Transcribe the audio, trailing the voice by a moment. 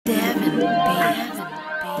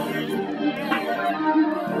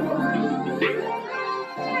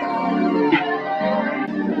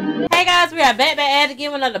Yeah, back at it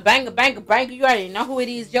again with another banger. You already know who it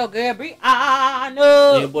is, yo, girl, Bree.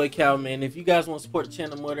 No. Hey, your boy Cal, man. If you guys want to support the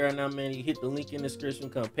channel more right now, man, you hit the link in the description.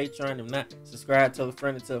 Come Patreon. If not, subscribe, tell a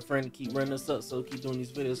friend to keep running us up, so keep doing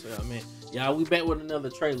these videos for y'all, man. Y'all, we back with another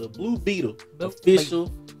trailer. Blue Beetle,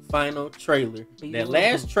 official final trailer. The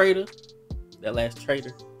last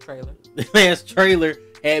trailer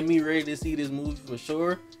had me ready to see this movie for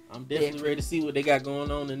sure. I'm definitely ready to see what they got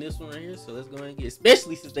going on in this one right here. So let's go ahead and get,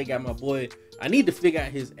 especially since they got my boy. I need to figure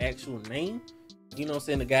out his actual name. You know what I'm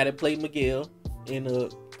saying? The guy that played Miguel in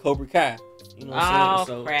Cobra Kai. You know what I'm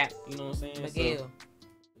saying? So, crap. You know what I'm saying? Miguel. So,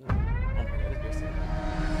 oh my God, let's go see.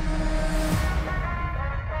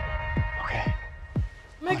 Okay.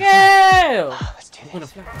 Miguel! Let's do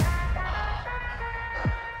this. Do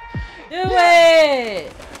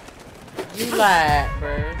it! You lied,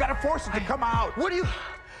 bro. You gotta force it to come out. What do you...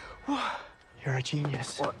 You're a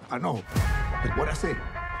genius. What? I know. But what I say?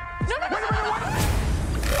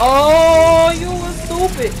 Oh, you was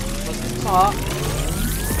stupid.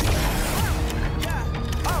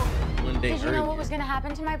 One day Did you know what was going to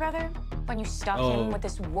happen to my brother when you stuck him with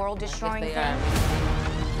this world-destroying thing?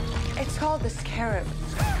 It's called the Scarab.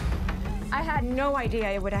 I had no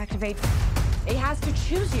idea it would activate. It has to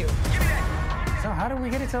choose you. So how do we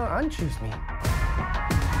get it to unchoose me?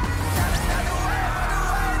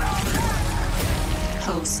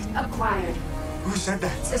 Host acquired. Who said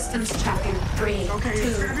that? Systems tracking 3, Okay, 2.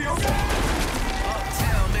 it's gonna be okay.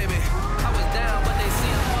 Uptown, baby. I was down, but they see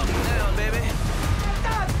I'm up now, baby.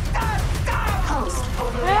 Host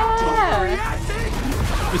overreacting.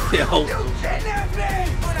 You said host. Kidnap me!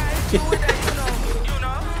 When I hit you with that, you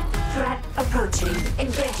know. Threat approaching.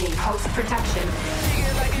 Engaging host protection. Kick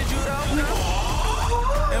it like a judo.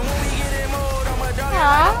 And when we get in mode, I'm a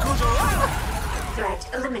dog. Cujo. Threat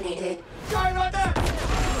eliminated. Guy right there!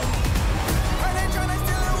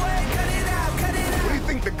 What do you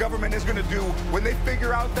think the government is gonna do when they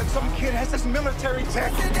figure out that some kid has this military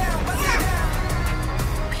tech?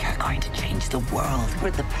 We are going to change the world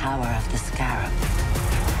with the power of the Scarab.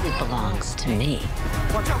 It belongs to me.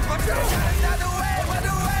 Watch out, watch out!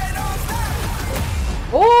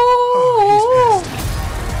 Oh,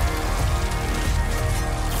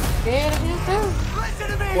 he's scared of him too. Listen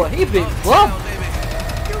to me! Boy, he big bluff.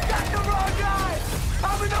 You got the wrong guy!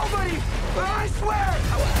 I'm a nobody! I swear!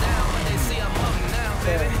 I was down, but they see I'm up now,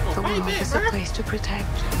 baby. The world is a place to protect.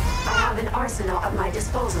 I have an arsenal at my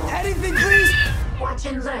disposal. Anything, please! Watch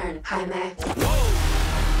and learn, Jaime.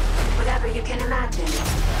 Whatever you can imagine,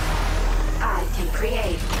 I can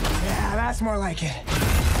create. Yeah, that's more like it.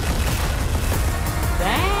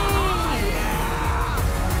 Dang.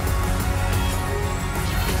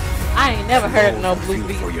 I ain't never heard of no Blue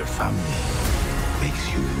Beetle. For your family makes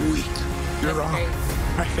you weak. You're wrong.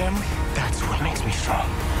 My family, that's what makes me strong.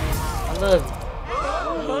 I love it.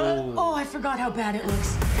 Oh, I forgot how bad it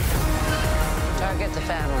looks. Target the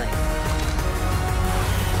family.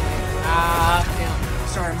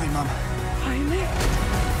 Sorry, my mama. Jaime?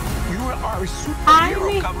 You are a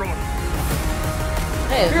superhero, Jaime? cabrón.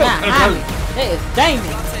 That is not Jaime. That is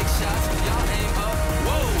Damon. Y'all take shots, y'all aim up.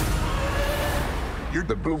 Whoa. You're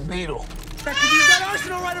the Blue Beetle. I can use that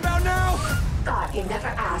arsenal right about now. God, you never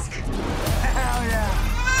ask. Hell yeah.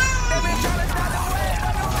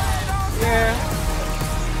 Yeah.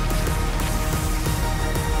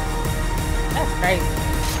 That's crazy.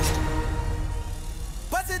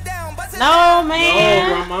 Bust it down, bust it No, down.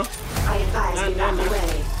 man. Oh, grandma. I advise you back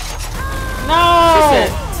away. No.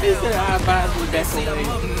 She said I advise you back See I'm away.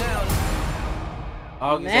 up now.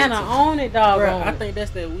 August Man, 18th. I own it, dog. Bruh, I think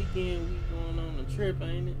that's that weekend we going on a trip,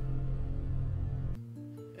 ain't it?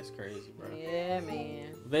 That's crazy, bro. Yeah,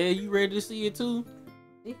 man. Vay, you ready to see it too?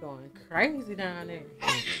 He going crazy down there.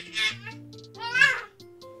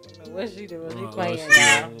 What's she doing? She playing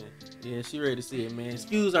now. Yeah, she ready to see it, man.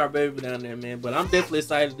 Excuse our baby down there, man. But I'm definitely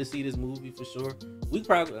excited to see this movie for sure. We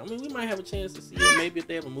might have a chance to see it. Maybe if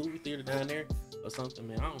they have a movie theater down there or something,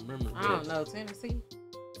 man. I don't remember. I don't know, Tennessee.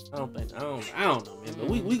 I don't know, man. But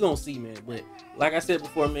we gonna see, man. But like I said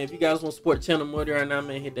before, man, if you guys want to support the channel more right now,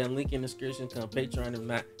 man, hit that link in the description. Come Patreon. If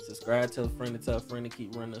not, subscribe, tell a friend to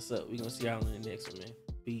keep running us up. We gonna see y'all in the next one, man.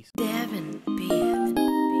 Peace. Devin, be